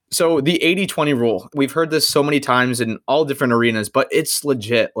So the 80-20 rule, we've heard this so many times in all different arenas, but it's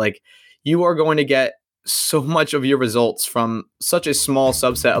legit. Like, you are going to get so much of your results from such a small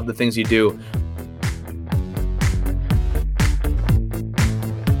subset of the things you do.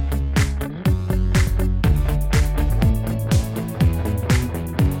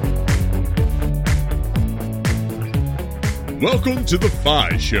 Welcome to the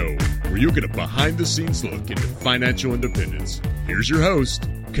FI Show, where you get a behind-the-scenes look into financial independence. Here's your host,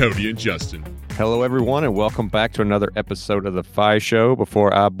 Cody and Justin. Hello, everyone, and welcome back to another episode of the FI Show.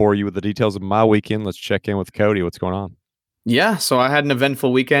 Before I bore you with the details of my weekend, let's check in with Cody. What's going on? Yeah, so I had an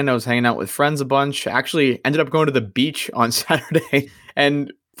eventful weekend. I was hanging out with friends a bunch. Actually, ended up going to the beach on Saturday.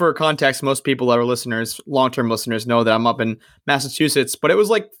 And for context, most people that are listeners, long-term listeners, know that I'm up in Massachusetts, but it was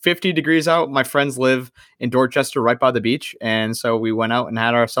like 50 degrees out. My friends live in Dorchester right by the beach. And so we went out and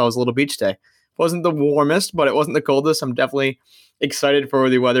had ourselves a little beach day. Wasn't the warmest, but it wasn't the coldest. I'm definitely excited for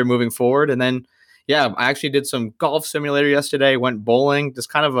the weather moving forward. And then, yeah, I actually did some golf simulator yesterday, went bowling, just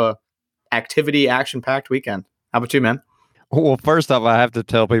kind of a activity, action-packed weekend. How about you, man? Well, first off, I have to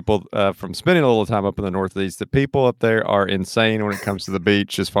tell people from spending a little time up in the Northeast that people up there are insane when it comes to the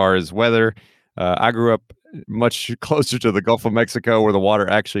beach as far as weather. I grew up much closer to the Gulf of Mexico where the water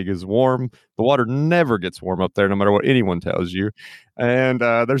actually gets warm. The water never gets warm up there, no matter what anyone tells you. And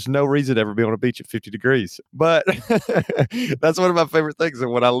there's no reason to ever be on a beach at 50 degrees. But that's one of my favorite things.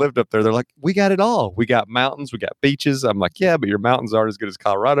 And when I lived up there, they're like, we got it all. We got mountains, we got beaches. I'm like, yeah, but your mountains aren't as good as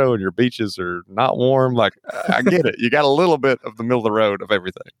Colorado and your beaches are not warm. Like, I get it. You got a little bit of the middle of the road of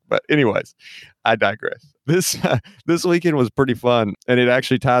everything. But anyways, I digress. This weekend was pretty fun. And it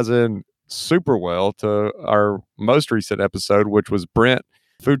actually ties in super well to our most recent episode, which was Brent,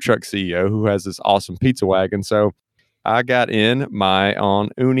 food truck CEO, who has this awesome pizza wagon. So I got in my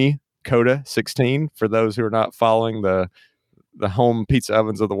on Ooni Coda 16. For those who are not following the home pizza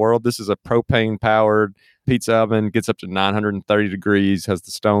ovens of the world, this is a propane powered pizza oven, gets up to 930 degrees, has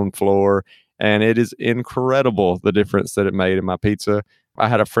the stone floor, and it is incredible the difference that it made in my pizza. I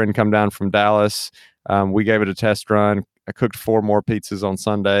had a friend come down from Dallas. We gave it a test run. I cooked 4 more pizzas on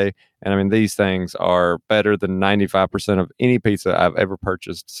Sunday. And I mean, these things are better than 95% of any pizza I've ever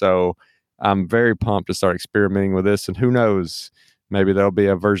purchased. So I'm very pumped to start experimenting with this. And who knows, maybe there'll be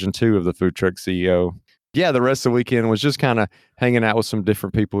a version 2 of the food truck CEO. Yeah, the rest of the weekend was just kind of hanging out with some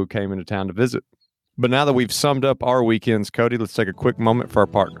different people who came into town to visit. But now that we've summed up our weekends, Cody, let's take a quick moment for our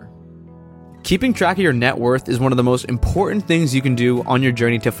partner. Keeping track of your net worth is one of the most important things you can do on your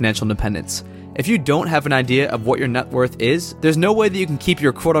journey to financial independence. If you don't have an idea of what your net worth is, there's no way that you can keep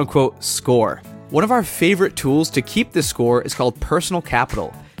your quote-unquote score. One of our favorite tools to keep this score is called Personal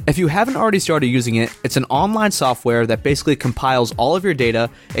Capital. If you haven't already started using it, it's an online software that basically compiles all of your data,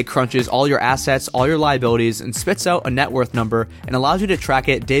 it crunches all your assets, all your liabilities, and spits out a net worth number and allows you to track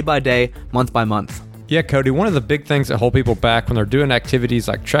it day by day, month by month. Yeah, Cody, one of the big things that hold people back when they're doing activities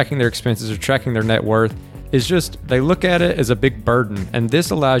like tracking their expenses or tracking their net worth is just they look at it as a big burden. And this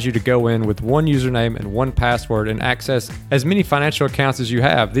allows you to go in with one username and one password and access as many financial accounts as you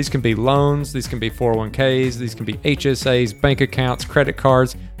have. These can be loans, these can be 401ks, these can be HSAs, bank accounts, credit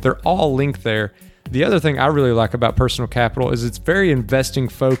cards. They're all linked there. The other thing I really like about Personal Capital is it's very investing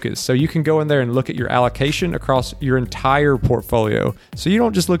focused. So you can go in there and look at your allocation across your entire portfolio. So you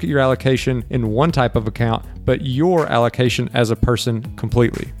don't just look at your allocation in one type of account, but your allocation as a person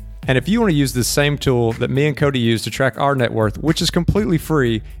completely. And if you want to use the same tool that me and Cody use to track our net worth, which is completely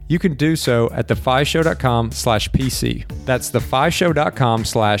free, you can do so at thefishow.com/PC. That's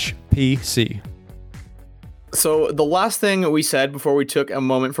thefishow.com/PC. So the last thing we said before we took a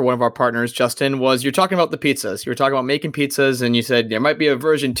moment for one of our partners, Justin, was you're talking about the pizzas. You were talking about making pizzas, and you said there might be a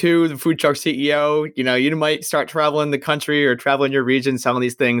version 2, the food truck CEO. You know, you might start traveling the country or traveling your region, some of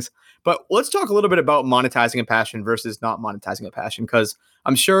these things. But let's talk a little bit about monetizing a passion versus not monetizing a passion, because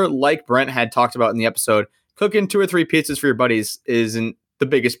I'm sure, like Brent had talked about in the episode, cooking 2 or 3 pizzas for your buddies isn't the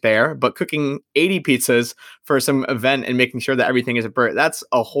biggest bear, but cooking 80 pizzas for some event and making sure that everything is that's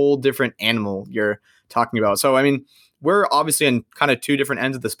a whole different animal you're talking about. So, I mean, we're obviously in kind of 2 different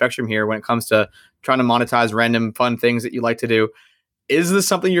ends of the spectrum here when it comes to trying to monetize random fun things that you like to do. Is this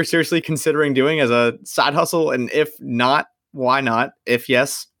something you're seriously considering doing as a side hustle? And if not, why not? If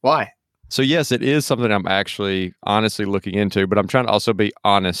yes, why? So yes, it is something I'm actually honestly looking into, but I'm trying to also be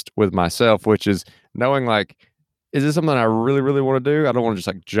honest with myself, which is knowing like, is this something I really, really want to do? I don't want to just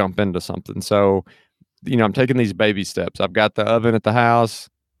like jump into something. So, you know, I'm taking these baby steps. I've got the oven at the house.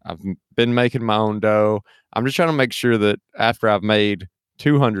 I've been making my own dough. I'm just trying to make sure that after I've made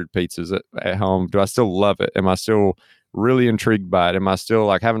 200 pizzas at home, do I still love it? Am I still really intrigued by it? Am I still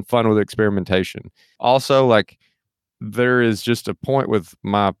like having fun with experimentation? Also, like there is just a point with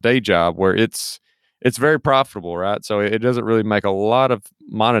my day job where it's very profitable, right? So it doesn't really make a lot of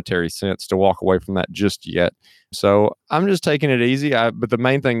monetary sense to walk away from that just yet. So I'm just taking it easy. But the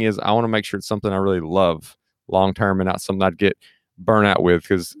main thing is I want to make sure it's something I really love long term and not something I'd get burnout with.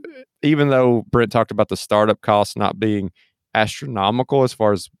 Because even though Brent talked about the startup costs not being astronomical as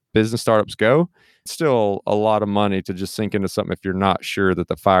far as business startups go, it's still a lot of money to just sink into something if you're not sure that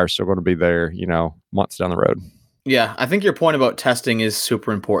the fire's still going to be there, months down the road. Yeah, I think your point about testing is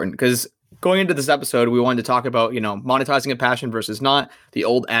super important because going into this episode, we wanted to talk about, monetizing a passion versus not. The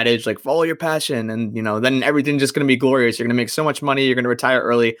old adage, like, follow your passion, and, then everything's just going to be glorious. You're going to make so much money, you're going to retire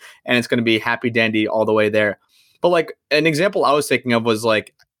early, and it's going to be happy dandy all the way there. But, like, an example I was thinking of was,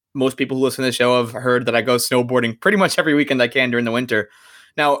 like, most people who listen to the show have heard that I go snowboarding pretty much every weekend I can during the winter.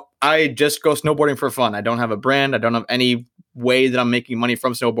 Now, I just go snowboarding for fun. I don't have a brand. I don't have any way that I'm making money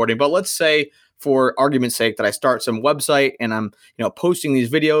from snowboarding. But let's say, for argument's sake, that I start some website and I'm, posting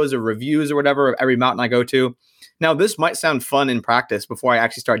these videos or reviews or whatever of every mountain I go to. Now, this might sound fun in practice before I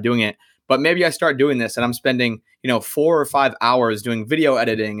actually start doing it, but maybe I start doing this and I'm spending, 4 or 5 hours doing video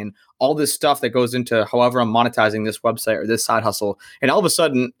editing and all this stuff that goes into however I'm monetizing this website or this side hustle. And all of a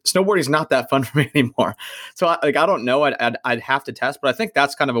sudden, snowboarding is not that fun for me anymore. So I don't know. I'd have to test, but I think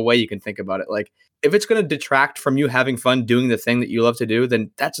that's kind of a way you can think about it. Like, if it's going to detract from you having fun doing the thing that you love to do, then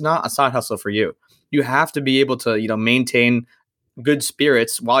that's not a side hustle for you. You have to be able to, maintain good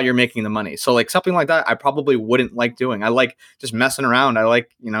spirits while you're making the money. So like something like that, I probably wouldn't like doing. I like just messing around. I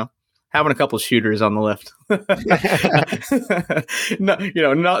like, having a couple shooters on the lift.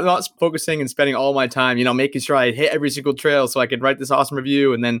 No, not focusing and spending all my time, making sure I hit every single trail so I could write this awesome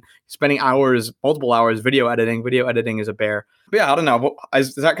review, and then spending multiple hours video editing. Video editing is a bear. But yeah, I don't know.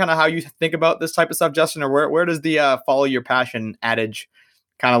 Is that kind of how you think about this type of stuff, Justin? Or where does the follow your passion adage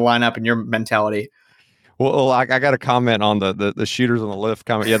kind of line up in your mentality? Well, I got a comment on the shooters on the lift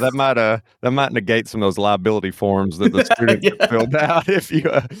comment. Yeah, that might negate some of those liability forms that the students have filled out if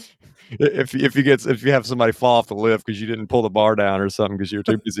you have somebody fall off the lift because you didn't pull the bar down or something because you were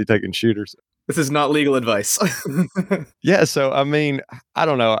too busy taking shooters. This is not legal advice. Yeah, so I mean, I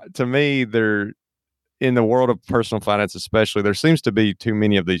don't know. To me, in the world of personal finance, especially, there seems to be too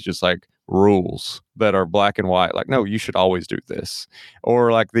many of these just like rules that are black and white. Like, no, you should always do this,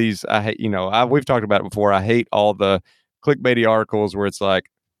 or like these. I hate. We've talked about it before. I hate all the clickbaity articles where it's like,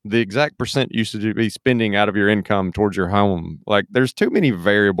 the exact percent you should be spending out of your income towards your home. Like, there's too many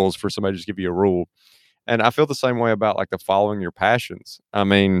variables for somebody to just give you a rule. And I feel the same way about like the following your passions. I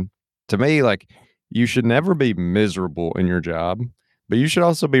mean, to me, like, you should never be miserable in your job, but you should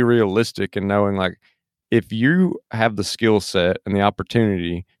also be realistic in knowing, like, if you have the skill set and the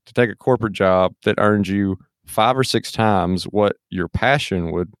opportunity to take a corporate job that earns you 5 or 6 times what your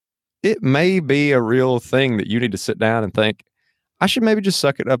passion would, it may be a real thing that you need to sit down and think, I should maybe just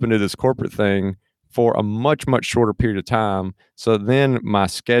suck it up and do this corporate thing for a much, much shorter period of time. So then my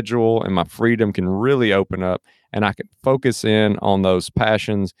schedule and my freedom can really open up and I can focus in on those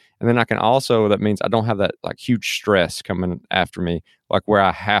passions. And then I can also, that means I don't have that like huge stress coming after me, like where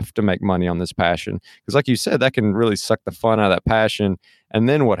I have to make money on this passion. Because like you said, that can really suck the fun out of that passion. And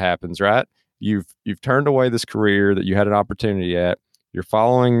then what happens, right? You've turned away this career that you had an opportunity at. You're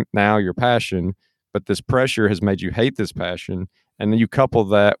following now your passion, but this pressure has made you hate this passion. And then you couple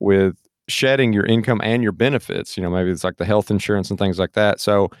that with shedding your income and your benefits, maybe it's like the health insurance and things like that.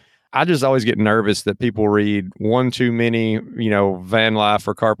 So I just always get nervous that people read one too many, van life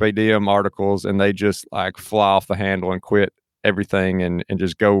or carpe diem articles and they just like fly off the handle and quit everything and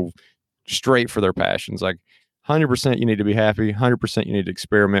just go straight for their passions. Like 100% you need to be happy, 100% you need to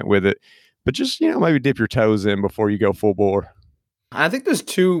experiment with it, but just, maybe dip your toes in before you go full bore. I think there's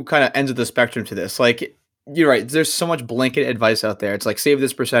two kind of ends of the spectrum to this. Like, you're right. There's so much blanket advice out there. It's like, save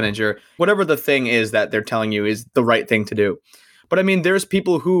this percentage or whatever the thing is that they're telling you is the right thing to do. But I mean, there's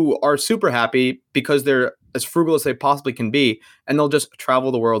people who are super happy because they're as frugal as they possibly can be, and they'll just travel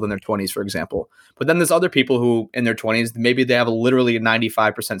the world in their 20s, for example. But then there's other people who in their 20s, maybe they have literally a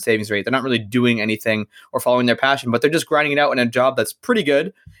 95% savings rate. They're not really doing anything or following their passion, but they're just grinding it out in a job that's pretty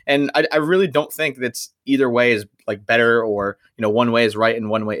good. And I really don't think that's either way is like better or, one way is right and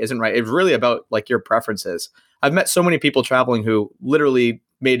one way isn't right. It's really about like your preferences. I've met so many people traveling who literally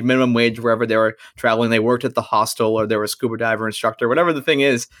made minimum wage wherever they were traveling. They worked at the hostel or they were a scuba diver instructor, whatever the thing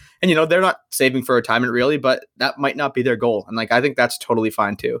is. And, they're not saving for retirement really, but that might not be their goal. And like, I think that's totally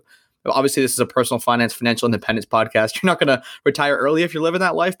fine too. Obviously, this is a personal finance, financial independence podcast. You're not going to retire early if you're living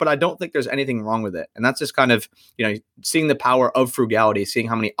that life, but I don't think there's anything wrong with it. And that's just kind of, seeing the power of frugality, seeing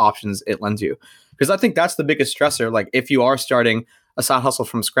how many options it lends you. Because I think that's the biggest stressor. Like if you are starting a side hustle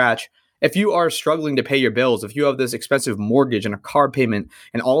from scratch, If you are struggling to pay your bills, if you have this expensive mortgage and a car payment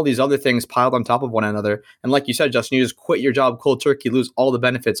and all these other things piled on top of one another, and like you said, Justin, you just quit your job cold turkey, lose all the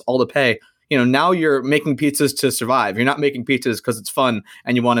benefits, all the pay. Now you're making pizzas to survive. You're not making pizzas because it's fun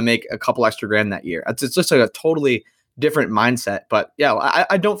and you want to make a couple extra grand that year. It's just like a totally different mindset. But yeah,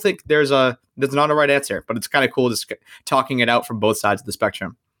 I don't think there's not a right answer, but it's kind of cool just talking it out from both sides of the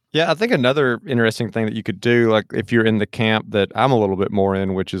spectrum. Yeah, I think another interesting thing that you could do, like if you're in the camp that I'm a little bit more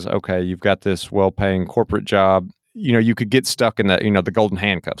in, which is, okay, you've got this well-paying corporate job, you could get stuck in that, the golden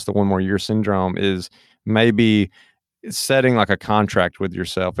handcuffs, the one more year syndrome, is maybe setting like a contract with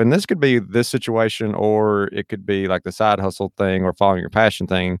yourself. And this could be this situation, or it could be like the side hustle thing or following your passion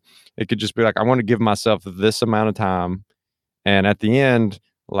thing. It could just be like, I want to give myself this amount of time. And at the end,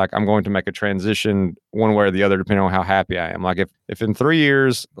 like, I'm going to make a transition one way or the other, depending on how happy I am. Like if in 3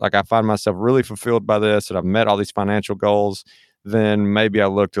 years, like I find myself really fulfilled by this and I've met all these financial goals, then maybe I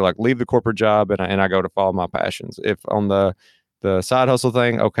look to like leave the corporate job and I go to follow my passions. If on the side hustle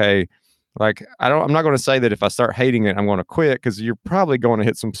thing, okay, like I'm not going to say that if I start hating it, I'm going to quit, because you're probably going to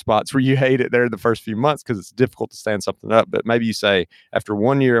hit some spots where you hate it there the first few months because it's difficult to stand something up. But maybe you say, after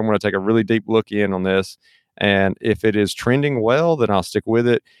 1 year, I'm going to take a really deep look in on this. And if it is trending well, then I'll stick with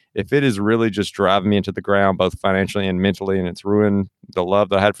it. If it is really just driving me into the ground, both financially and mentally, and it's ruined the love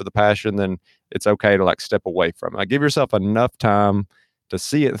that I had for the passion, then it's okay to like step away from it. Like, give yourself enough time to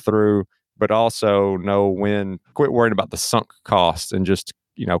see it through, but also know when, quit worrying about the sunk costs and just,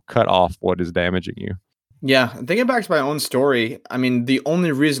 cut off what is damaging you. Yeah, thinking back to my own story, I mean, the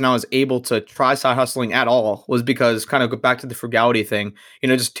only reason I was able to try side hustling at all was because, kind of go back to the frugality thing,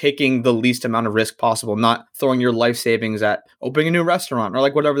 just taking the least amount of risk possible, not throwing your life savings at opening a new restaurant or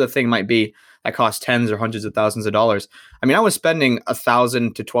like whatever the thing might be that costs tens or hundreds of thousands of dollars. I mean, I was spending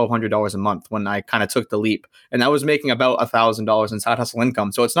 $1,000 to $1,200 a month when I kind of took the leap, and I was making about $1,000 in side hustle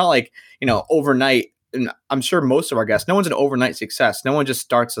income. So it's not like, overnight. And I'm sure most of our guests, no one's an overnight success. No one just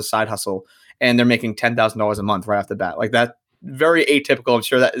starts a side hustle and they're making $10,000 a month right off the bat. Like, that, very atypical. I'm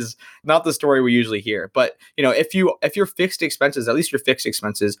sure that is not the story we usually hear. But if your fixed expenses, at least your fixed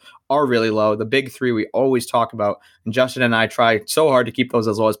expenses, are really low, the big three we always talk about, and Justin and I try so hard to keep those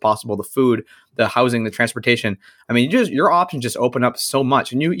as low as possible: the food, the housing, the transportation. I mean, your options just open up so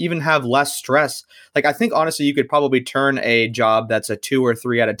much, and you even have less stress. Like, I think honestly, you could probably turn a job that's a 2 or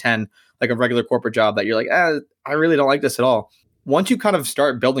 3 out of 10, like a regular corporate job that you're like, I really don't like this at all. Once you kind of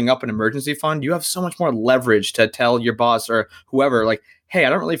start building up an emergency fund, you have so much more leverage to tell your boss or whoever, like, hey,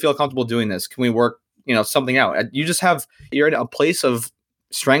 I don't really feel comfortable doing this. Can we work, something out? You're in a place of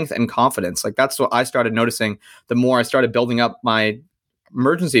strength and confidence. Like, that's what I started noticing. The more I started building up my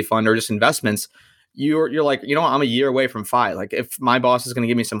emergency fund or just investments, you're like, I'm a year away from FI. Like, if my boss is going to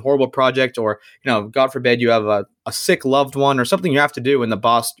give me some horrible project, or, God forbid you have a sick loved one or something you have to do, and the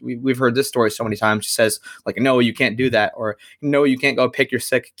boss, we've heard this story so many times, she says like, no, you can't do that, or no, you can't go pick your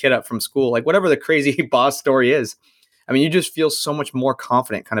sick kid up from school, like whatever the crazy boss story is. I mean, you just feel so much more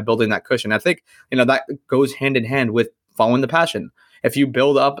confident kind of building that cushion. I think, that goes hand in hand with following the passion. If you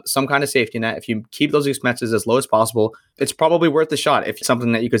build up some kind of safety net, if you keep those expenses as low as possible, it's probably worth the shot if it's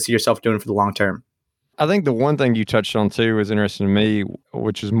something that you could see yourself doing for the long term. I think the one thing you touched on too is interesting to me,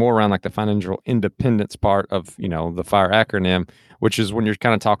 which is more around like the financial independence part of, the FIRE acronym, which is when you're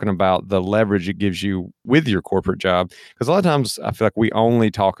kind of talking about the leverage it gives you with your corporate job. Because a lot of times I feel like we only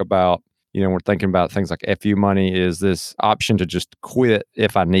talk about, we're thinking about things like FU money is this option to just quit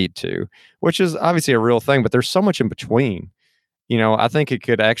if I need to, which is obviously a real thing, but there's so much in between. I think it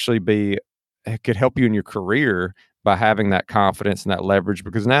could help you in your career by having that confidence and that leverage,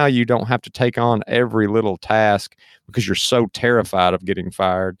 because now you don't have to take on every little task because you're so terrified of getting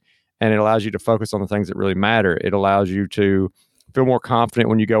fired. And it allows you to focus on the things that really matter. It allows you to feel more confident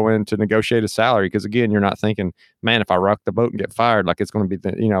when you go in to negotiate a salary, because again, you're not thinking, man, if I rock the boat and get fired, like it's going to be,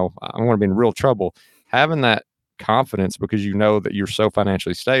 I'm going to be in real trouble. Having that confidence, because you know that you're so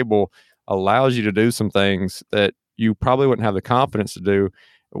financially stable, allows you to do some things that you probably wouldn't have the confidence to do,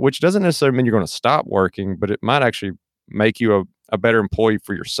 which doesn't necessarily mean you're going to stop working, but it might actually make you a better employee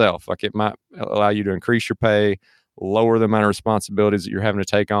for yourself. Like, it might allow you to increase your pay, lower the amount of responsibilities that you're having to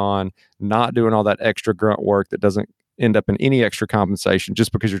take on, not doing all that extra grunt work that doesn't end up in any extra compensation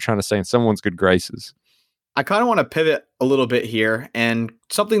just because you're trying to stay in someone's good graces. I kind of want to pivot a little bit here, and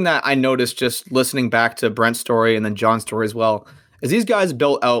something that I noticed just listening back to Brent's story and then John's story as well, is these guys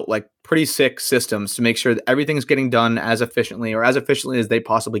built out like pretty sick systems to make sure that everything's getting done as efficiently as they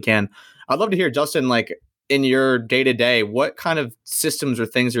possibly can. I'd love to hear, Justin, like, in your day-to-day, what kind of systems or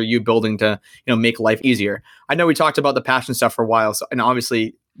things are you building to, make life easier? I know we talked about the passion stuff for a while, and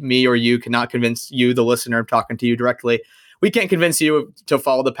obviously me or you cannot convince you, the listener, I'm talking to you directly. we can't convince you to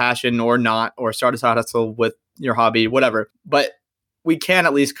follow the passion or not, or start a side hustle with your hobby, whatever. But we can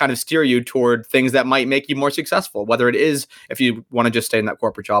at least kind of steer you toward things that might make you more successful, whether it is if you want to just stay in that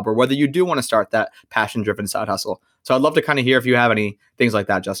corporate job or whether you do want to start that passion-driven side hustle. So I'd love to kind of hear if you have any things like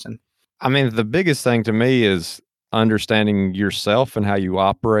that, Justin. I mean, the biggest thing to me is understanding yourself and how you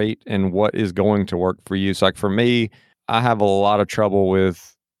operate and what is going to work for you. So like for me, I have a lot of trouble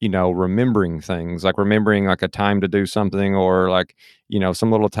with, remembering things, like remembering like a time to do something or like,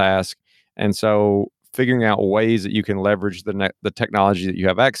 some little task. And so figuring out ways that you can leverage the technology that you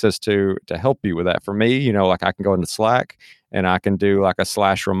have access to help you with that. For me, like I can go into Slack and I can do like a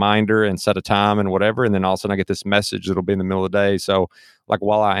slash reminder and set a time and whatever. And then all of a sudden I get this message that'll be in the middle of the day. So like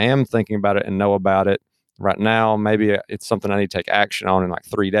while I am thinking about it and know about it right now, maybe it's something I need to take action on in like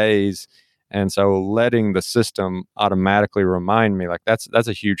 3 days. And so letting the system automatically remind me, like that's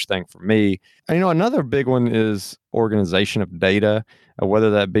a huge thing for me. And, another big one is organization of data,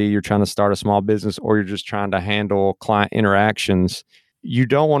 whether that be you're trying to start a small business or you're just trying to handle client interactions. You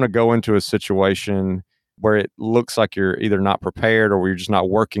don't want to go into a situation where it looks like you're either not prepared or you're just not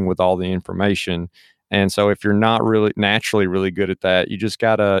working with all the information. And so if you're not really naturally really good at that, you just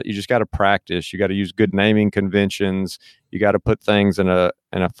gotta practice. You got to use good naming conventions. You got to put things in a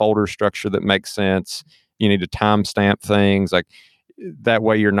folder structure that makes sense. You need to timestamp things like that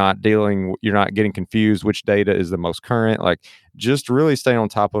way. You're not getting confused which data is the most current. Like just really stay on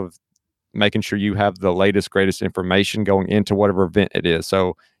top of making sure you have the latest, greatest information going into whatever event it is.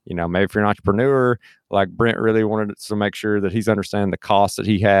 So, maybe if you're an entrepreneur, like Brent really wanted to make sure that he's understanding the cost that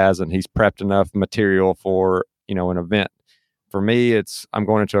he has and he's prepped enough material for, an event. For me, I'm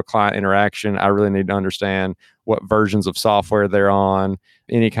going into a client interaction. I really need to understand what versions of software they're on,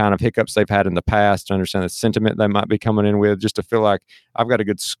 any kind of hiccups they've had in the past, to understand the sentiment they might be coming in with, just to feel like I've got a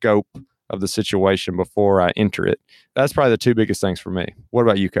good scope of the situation before I enter it. That's probably the two biggest things for me. What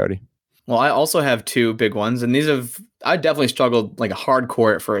about you, Cody? Well, I also have two big ones, and I definitely struggled like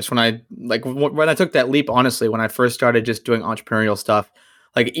hardcore at first when I took that leap. Honestly, when I first started just doing entrepreneurial stuff,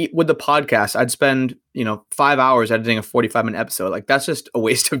 like with the podcast, I'd spend 5 hours editing a 45-minute episode. Like that's just a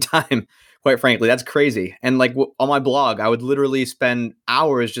waste of time, quite frankly. That's crazy. And like on my blog, I would literally spend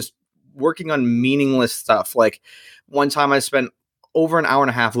hours just working on meaningless stuff. Like one time I spent over an hour and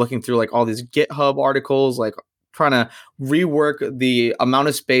a half looking through like all these GitHub articles, like trying to rework the amount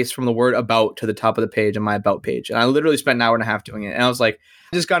of space from the word about to the top of the page on my about page. And I literally spent an hour and a half doing it. And I was like,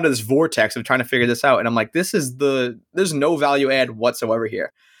 I just got into this vortex of trying to figure this out. And I'm like, there's no value add whatsoever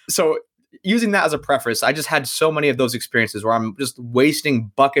here. So using that as a preface, I just had so many of those experiences where I'm just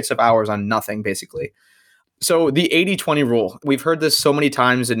wasting buckets of hours on nothing, basically. So the 80-20 rule, we've heard this so many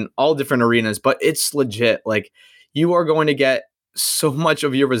times in all different arenas, but it's legit. Like you are going to get so much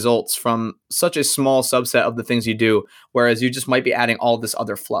of your results from such a small subset of the things you do, whereas you just might be adding all this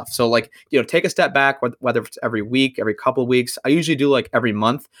other fluff. So like, take a step back, whether it's every week, every couple of weeks. I usually do like every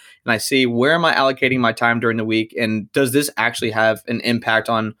month, and I see where am I allocating my time during the week, and does this actually have an impact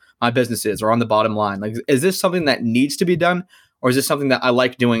on my businesses or on the bottom line? Like, is this something that needs to be done, or is this something that I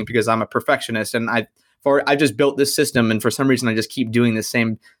like doing because I'm a perfectionist and I just built this system, and for some reason I just keep doing the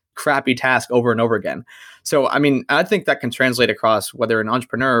same crappy task over and over again. So, I mean, I think that can translate across whether an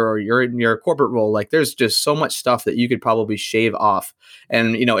entrepreneur or you're in your corporate role. Like there's just so much stuff that you could probably shave off.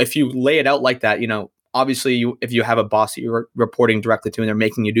 And, if you lay it out like that, obviously if you have a boss that you're reporting directly to and they're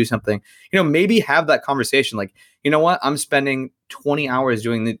making you do something, maybe have that conversation. Like, you know what, I'm spending 20 hours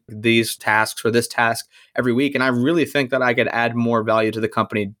doing these tasks or this task every week. And I really think that I could add more value to the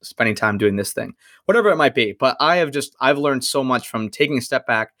company spending time doing this thing, whatever it might be. But I've learned so much from taking a step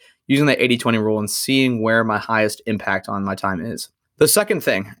back, using that 80-20 rule and seeing where my highest impact on my time is. The second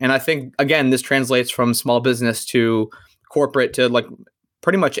thing, and I think, again, this translates from small business to corporate to like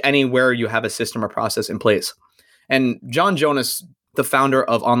pretty much anywhere you have a system or process in place. And John Jonas, the founder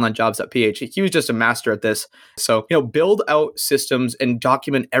of OnlineJobs.ph, he was just a master at this. So, build out systems and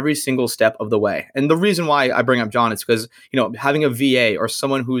document every single step of the way. And the reason why I bring up John is because, having a VA or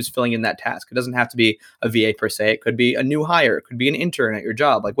someone who's filling in that task, it doesn't have to be a VA per se. It could be a new hire. It could be an intern at your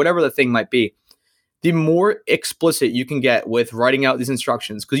job, like whatever the thing might be. The more explicit you can get with writing out these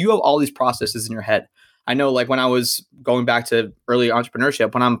instructions, because you have all these processes in your head. I know, like when I was going back to early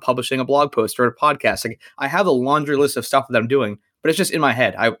entrepreneurship, when I'm publishing a blog post or a podcast, like I have a laundry list of stuff that I'm doing, but it's just in my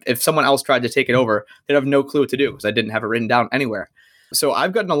head. If someone else tried to take it over, they'd have no clue what to do because I didn't have it written down anywhere. So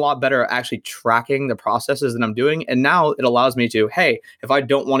I've gotten a lot better at actually tracking the processes that I'm doing. And now it allows me to, hey, if I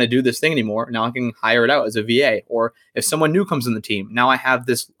don't want to do this thing anymore, now I can hire it out as a VA. Or if someone new comes in the team, now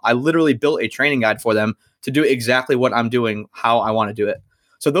I literally built a training guide for them to do exactly what I'm doing, how I want to do it.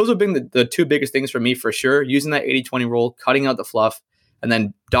 So those have been the two biggest things for me for sure, using that 80-20 rule, cutting out the fluff, and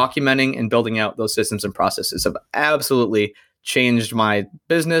then documenting and building out those systems and processes have absolutely changed my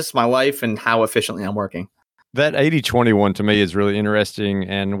business, my life, and how efficiently I'm working. That 80-20 one to me is really interesting.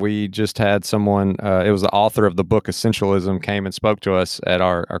 And we just had someone, it was the author of the book Essentialism, came and spoke to us at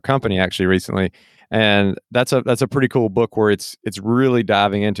our company actually recently. And that's a pretty cool book where it's really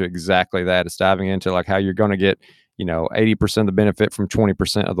diving into exactly that. It's diving into like how you're going to get, 80% of the benefit from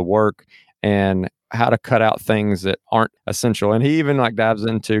 20% of the work, and how to cut out things that aren't essential. And he even like dives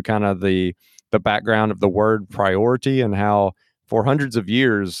into kind of the background of the word priority, and how for hundreds of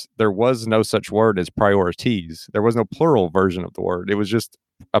years, there was no such word as priorities. There was no plural version of the word. It was just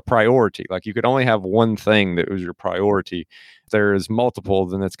a priority. Like you could only have one thing that was your priority. If there's multiple,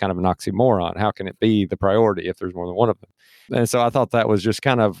 then it's kind of an oxymoron. How can it be the priority if there's more than one of them? And so I thought that was just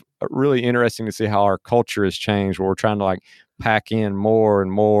kind of really interesting to see how our culture has changed, where we're trying to like pack in more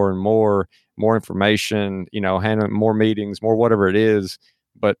and more and more information, handling more meetings, more whatever it is,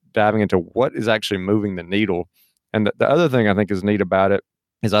 but diving into what is actually moving the needle. And the other thing I think is neat about it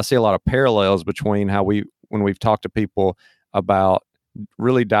is I see a lot of parallels between when we've talked to people about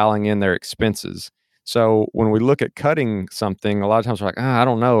really dialing in their expenses. So when we look at cutting something, a lot of times we're like, I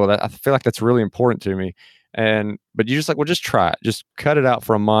don't know, I feel like that's really important to me. But you just like, well, just try it. Just cut it out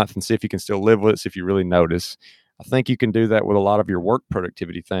for a month and see if you can still live with it, see if you really notice. I think you can do that with a lot of your work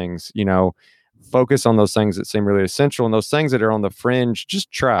productivity things. Focus on those things that seem really essential, and those things that are on the fringe,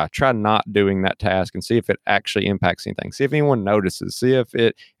 just try not doing that task and see if it actually impacts anything. See if anyone notices, see if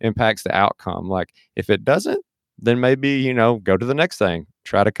it impacts the outcome. Like if it doesn't, then maybe, go to the next thing,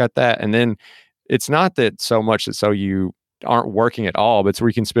 try to cut that. And then it's not that so much that so you aren't working at all, but it's where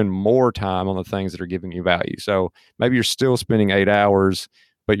you can spend more time on the things that are giving you value. So maybe you're still spending 8 hours,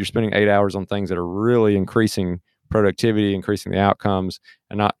 but you're spending 8 hours on things that are really increasing productivity, increasing the outcomes,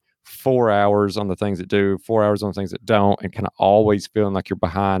 and not 4 hours on the things that do, 4 hours on things that don't, and kind of always feeling like you're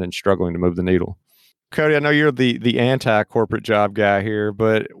behind and struggling to move the needle. Cody, I know you're the anti-corporate job guy here,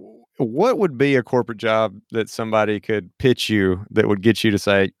 but what would be a corporate job that somebody could pitch you that would get you to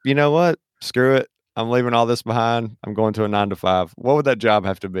say, you know what, screw it, I'm leaving all this behind, I'm going to a 9-to-5? What would that job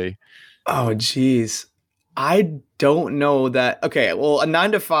have to be? Oh, geez. I don't know that. Okay, well, a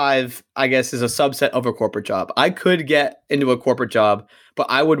 9-to-5, I guess, is a subset of a corporate job. I could get into a corporate job, but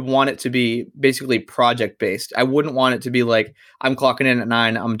I would want it to be basically project based. I wouldn't want it to be like, I'm clocking in at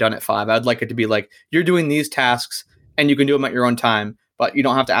 9, I'm done at 5. I'd like it to be like, you're doing these tasks and you can do them at your own time, but you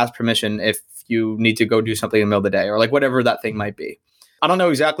don't have to ask permission if you need to go do something in the middle of the day, or like whatever that thing might be. I don't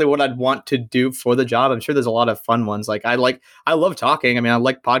know exactly what I'd want to do for the job. I'm sure there's a lot of fun ones. Like I love talking. I mean, I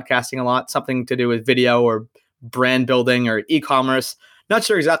like podcasting a lot, something to do with video or brand building or e-commerce. Not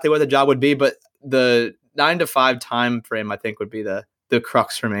sure exactly what the job would be, but the 9-to-5 time frame, I think, would be the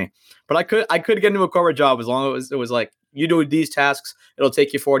crux for me. But I could get into a corporate job as long as it was like, you do these tasks, it'll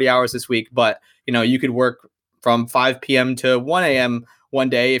take you 40 hours this week, but you could work from 5 p.m. to 1 a.m. one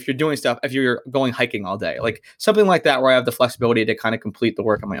day if you're doing stuff, if you're going hiking all day, like something like that, where I have the flexibility to kind of complete the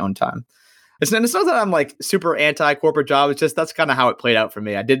work on my own time. It's not that I'm like super anti-corporate job. It's just that's kind of how it played out for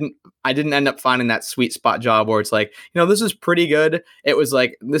me. I didn't end up finding that sweet spot job where it's like, this is pretty good. It was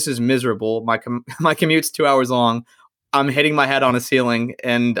like, this is miserable. My commute's 2 hours long. I'm hitting my head on a ceiling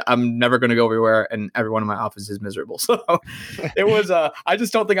and I'm never going to go everywhere. And everyone in my office is miserable. So it was, I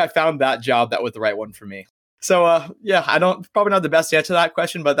just don't think I found that job that was the right one for me. So probably not the best answer to that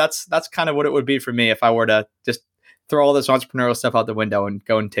question, but that's kind of what it would be for me if I were to just throw all this entrepreneurial stuff out the window and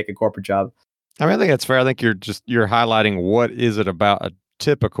go and take a corporate job. I mean, I think that's fair. I think you're highlighting what is it about a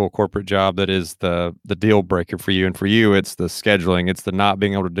typical corporate job that is the deal breaker for you. And for you, it's the scheduling. It's the not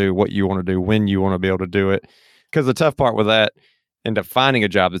being able to do what you want to do when you want to be able to do it. Because the tough part with that, and to finding a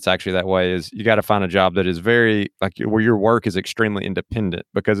job that's actually that way, is you got to find a job that is very, like, where your work is extremely independent.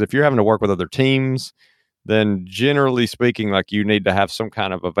 Because if you're having to work with other teams, then generally speaking, like, you need to have some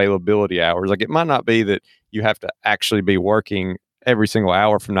kind of availability hours. Like, it might not be that you have to actually be working every single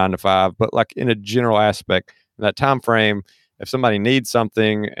hour from 9 to 5, but like in a general aspect, in that time frame, if somebody needs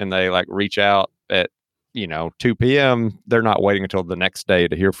something and they like reach out at 2 p.m., they're not waiting until the next day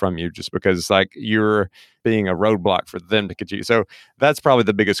to hear from you, just because like you're being a roadblock for them to get you. So that's probably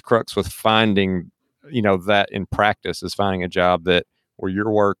the biggest crux with finding that in practice, is finding a job that where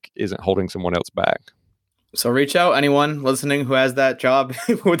your work isn't holding someone else back. So reach out, anyone listening who has that job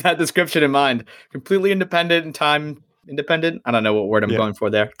with that description in mind. Completely independent and time independent. I don't know what word I'm going for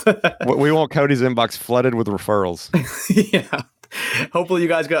there. We want Cody's inbox flooded with referrals. Yeah. Hopefully you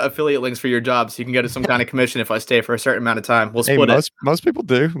guys got affiliate links for your job so you can get some kind of commission if I stay for a certain amount of time. We'll split it. Most people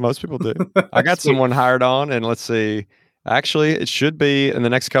do. I got someone hired on, and let's see, Actually, it should be in the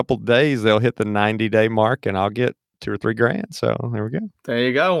next couple of days. They'll hit the 90-day mark, and I'll get 2 or 3 grand. So there we go. There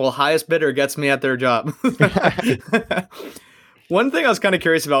you go. Well, highest bidder gets me at their job. One thing I was kind of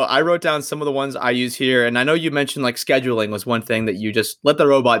curious about, I wrote down some of the ones I use here, and I know you mentioned like scheduling was one thing that you just let the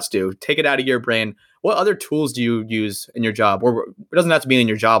robots do. Take it out of your brain. What other tools do you use in your job? Or it doesn't have to be in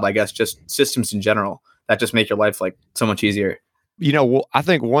your job, I guess, just systems in general that just make your life like so much easier. Well, I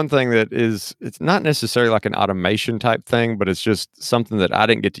think one thing that is, it's not necessarily like an automation type thing, but it's just something that I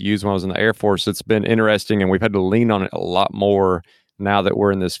didn't get to use when I was in the Air Force. It's been interesting, and we've had to lean on it a lot more now that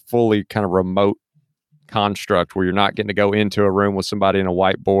we're in this fully kind of remote construct where you're not getting to go into a room with somebody in a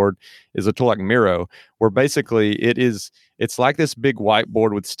whiteboard, is a tool like Miro, where basically it's like this big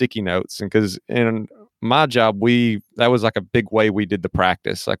whiteboard with sticky notes. And because in my job, that was like a big way we did the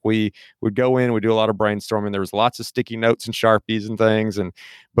practice. Like we would go in, we do a lot of brainstorming. There was lots of sticky notes and Sharpies and things.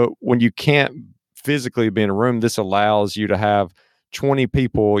 But when you can't physically be in a room, this allows you to have 20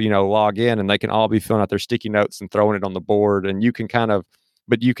 people, log in, and they can all be filling out their sticky notes and throwing it on the board. And you can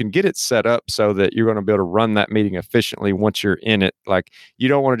but you can get it set up so that you're going to be able to run that meeting efficiently once you're in it. Like, you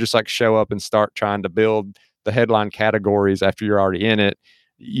don't want to just like show up and start trying to build the headline categories after you're already in it.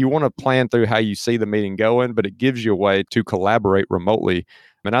 You want to plan through how you see the meeting going, but it gives you a way to collaborate remotely.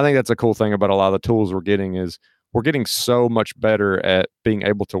 And I think that's a cool thing about a lot of the tools we're getting so much better at being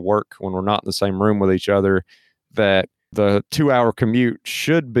able to work when we're not in the same room with each other, that the 2-hour commute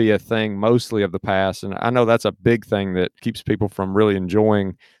should be a thing mostly of the past. And I know that's a big thing that keeps people from really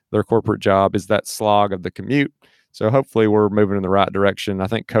enjoying their corporate job, is that slog of the commute. So hopefully we're moving in the right direction. I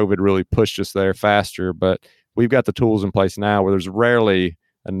think COVID really pushed us there faster, but we've got the tools in place now where there's rarely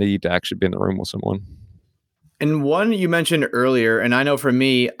a need to actually be in the room with someone. And one you mentioned earlier, and I know for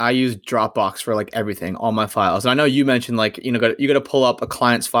me, I use Dropbox for like everything, all my files. And I know you mentioned like, you got to pull up a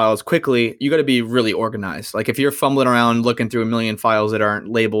client's files quickly. You got to be really organized. Like if you're fumbling around looking through a million files that aren't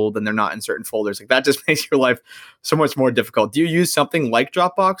labeled and they're not in certain folders, like that just makes your life so much more difficult. Do you use something like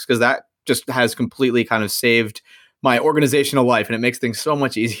Dropbox? Because that just has completely kind of saved my organizational life, and it makes things so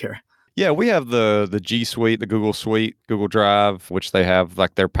much easier. Yeah, we have the G Suite, the Google Suite, Google Drive, which they have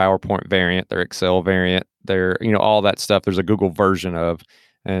like their PowerPoint variant, their Excel variant, their, all that stuff. There's a Google version of.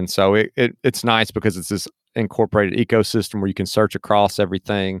 And so it's nice because it's this incorporated ecosystem where you can search across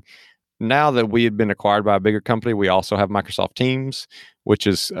everything. Now that we had been acquired by a bigger company, we also have Microsoft Teams, which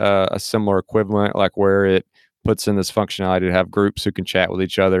is a similar equivalent, like where it puts in this functionality to have groups who can chat with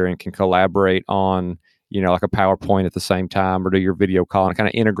each other and can collaborate on, like a PowerPoint at the same time, or do your video call, and it kind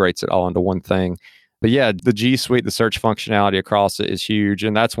of integrates it all into one thing. But yeah, the G Suite, the search functionality across it is huge.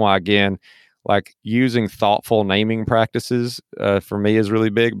 And that's why, again, like using thoughtful naming practices for me is really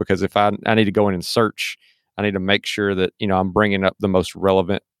big, because if I need to go in and search, I need to make sure that, I'm bringing up the most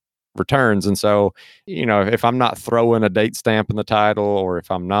relevant returns. And so, if I'm not throwing a date stamp in the title, or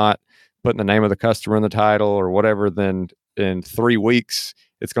if I'm not putting the name of the customer in the title or whatever, then in 3 weeks,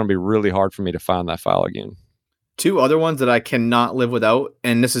 it's going to be really hard for me to find that file again. Two other ones that I cannot live without,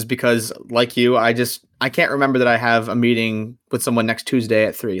 and this is because, like you, I can't remember that I have a meeting with someone next Tuesday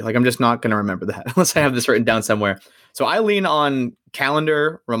at 3. Like, I'm just not going to remember that unless I have this written down somewhere. So I lean on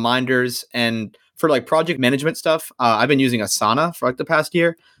calendar, reminders, and for like project management stuff, I've been using Asana for like the past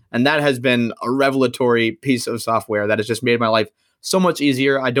year, and that has been a revelatory piece of software that has just made my life so much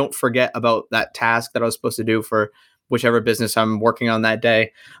easier. I don't forget about that task that I was supposed to do for whichever business I'm working on that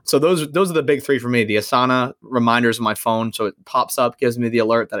day. So those are the big three for me. The Asana reminders on my phone, so it pops up, gives me the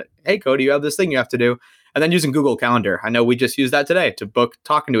alert that, hey, Cody, you have this thing you have to do. And then using Google Calendar. I know we just used that today to book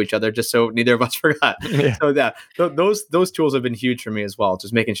talking to each other, just so neither of us forgot. Yeah. So yeah, those tools have been huge for me as well,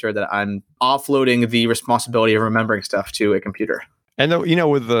 just making sure that I'm offloading the responsibility of remembering stuff to a computer. And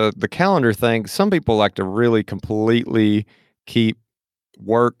with the calendar thing, some people like to really completely keep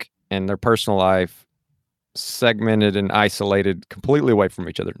work and their personal life segmented and isolated completely away from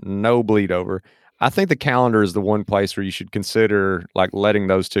each other. No bleed over. I think the calendar is the one place where you should consider like letting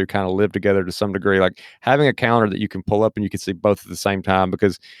those two kind of live together to some degree, like having a calendar that you can pull up and you can see both at the same time.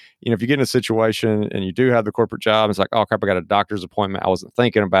 Because, if you get in a situation and you do have the corporate job, it's like, oh crap, I got a doctor's appointment. I wasn't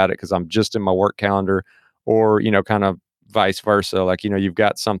thinking about it because I'm just in my work calendar, or, kind of vice versa. Like, you've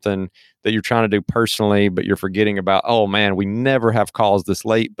got something that you're trying to do personally, but you're forgetting about, oh man, we never have calls this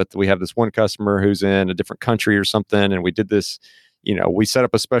late, but we have this one customer who's in a different country or something. And we did this, we set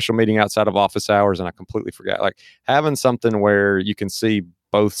up a special meeting outside of office hours and I completely forgot. Like, having something where you can see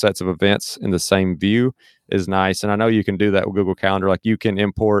both sets of events in the same view is nice. And I know you can do that with Google Calendar. Like, you can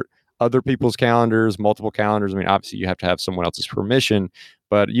import other people's calendars, multiple calendars. I mean, obviously you have to have someone else's permission,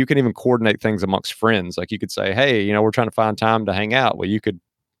 but you can even coordinate things amongst friends. Like, you could say, hey, we're trying to find time to hang out. Well, you could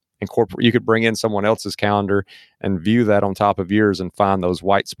incorporate, you could bring in someone else's calendar and view that on top of yours and find those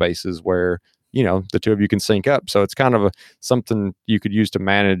white spaces where, the two of you can sync up. So it's kind of something you could use to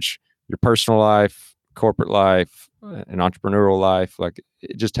manage your personal life, corporate life, and entrepreneurial life. Like,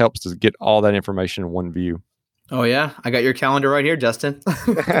 it just helps to get all that information in one view. Oh yeah, I got your calendar right here, Justin.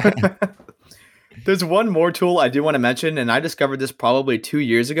 There's one more tool I do want to mention, and I discovered this probably 2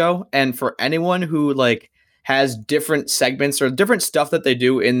 years ago. And for anyone who has different segments or different stuff that they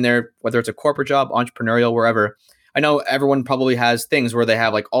do in their, whether it's a corporate job, entrepreneurial, wherever, I know everyone probably has things where they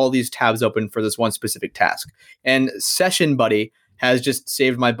have all these tabs open for this one specific task. And Session Buddy has just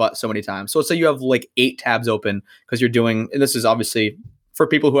saved my butt so many times. So let's say you have 8 tabs open because you're doing, and this is obviously for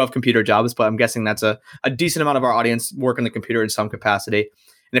people who have computer jobs, but I'm guessing that's a decent amount of our audience work on the computer in some capacity.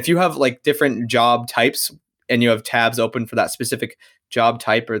 And if you have different job types and you have tabs open for that specific job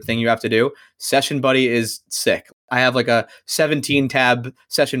type or thing you have to do, Session Buddy is sick. I have a 17 tab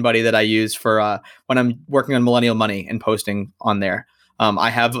Session Buddy that I use for when I'm working on Millennial Money and posting on there. I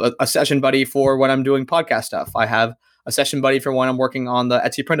have a Session Buddy for when I'm doing podcast stuff. I have a Session Buddy for when I'm working on the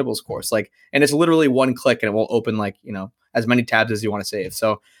Etsy Printables course. And it's literally one click and it will open as many tabs as you want to save.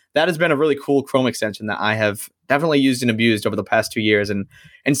 So that has been a really cool Chrome extension that I have definitely used and abused over the past 2 years. And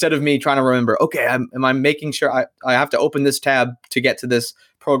instead of me trying to remember, okay, am I making sure I have to open this tab to get to this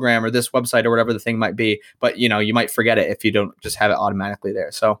program or this website or whatever the thing might be. But, you might forget it if you don't just have it automatically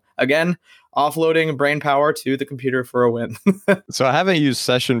there. So again, offloading brain power to the computer for a win. So I haven't used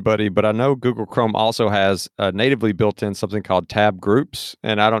Session Buddy, but I know Google Chrome also has natively built in something called Tab Groups.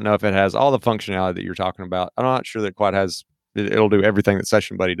 And I don't know if it has all the functionality that you're talking about. I'm not sure that it quite has. It'll do everything that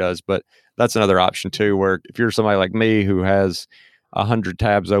Session Buddy does, but that's another option too, where if you're somebody like me who has 100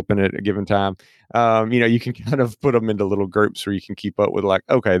 tabs open at a given time, you can kind of put them into little groups where you can keep up with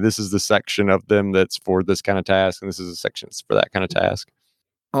okay, this is the section of them that's for this kind of task, and this is a section that's for that kind of task.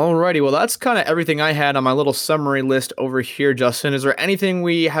 Alrighty, well, that's kind of everything I had on my little summary list over here, Justin. Is there anything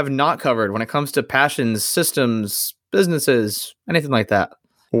we have not covered when it comes to passions, systems, businesses, anything like that?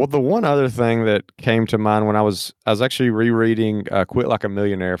 Well, the one other thing that came to mind when I was actually rereading Quit Like a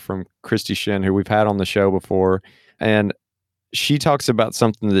Millionaire from Christy Shin, who we've had on the show before, and she talks about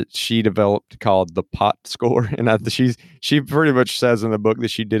something that she developed called the POT score. And she pretty much says in the book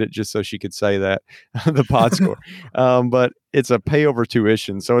that she did it just so she could say that, the POT score. But it's a pay over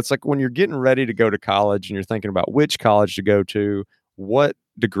tuition. So it's when you're getting ready to go to college and you're thinking about which college to go to, what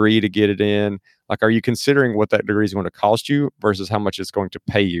degree to get it in, are you considering what that degree is going to cost you versus how much it's going to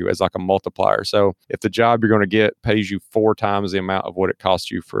pay you as a multiplier? So if the job you're going to get pays you 4 times the amount of what it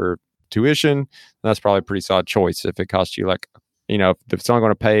costs you for tuition, that's probably a pretty solid choice. If it costs you if it's only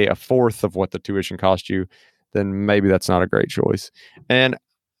going to pay 1/4 of what the tuition cost you, then maybe that's not a great choice. And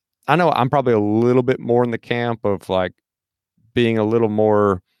I know I'm probably a little bit more in the camp of being a little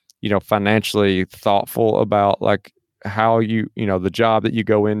more, financially thoughtful about how the job that you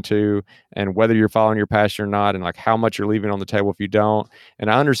go into and whether you're following your passion or not, and how much you're leaving on the table if you don't.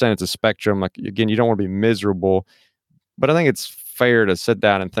 And I understand it's a spectrum. Again, you don't want to be miserable, but I think it's fair to sit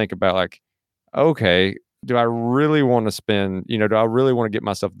down and think about okay, do I really want to spend, do I really want to get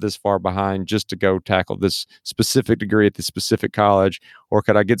myself this far behind just to go tackle this specific degree at this specific college? Or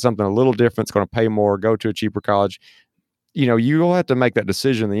could I get something a little different? It's going to pay more, go to a cheaper college. You'll have to make that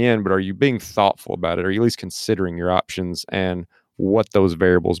decision in the end, but are you being thoughtful about it? Are you at least considering your options and what those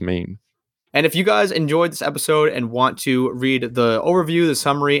variables mean? And if you guys enjoyed this episode and want to read the overview, the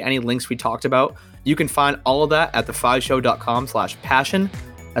summary, any links we talked about, you can find all of that at the5show.com/passion.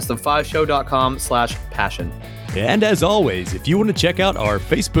 That's the5show.com/passion. And as always, if you want to check out our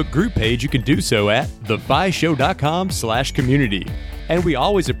Facebook group page, you can do so at the5show.com/community. And we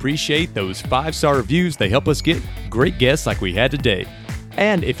always appreciate those 5-star reviews. They help us get great guests like we had today.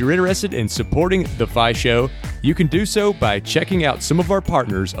 And if you're interested in supporting The Fi Show, you can do so by checking out some of our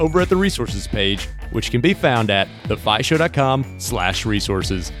partners over at the resources page, which can be found at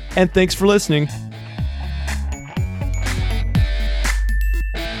thefishow.com/resources. And thanks for listening.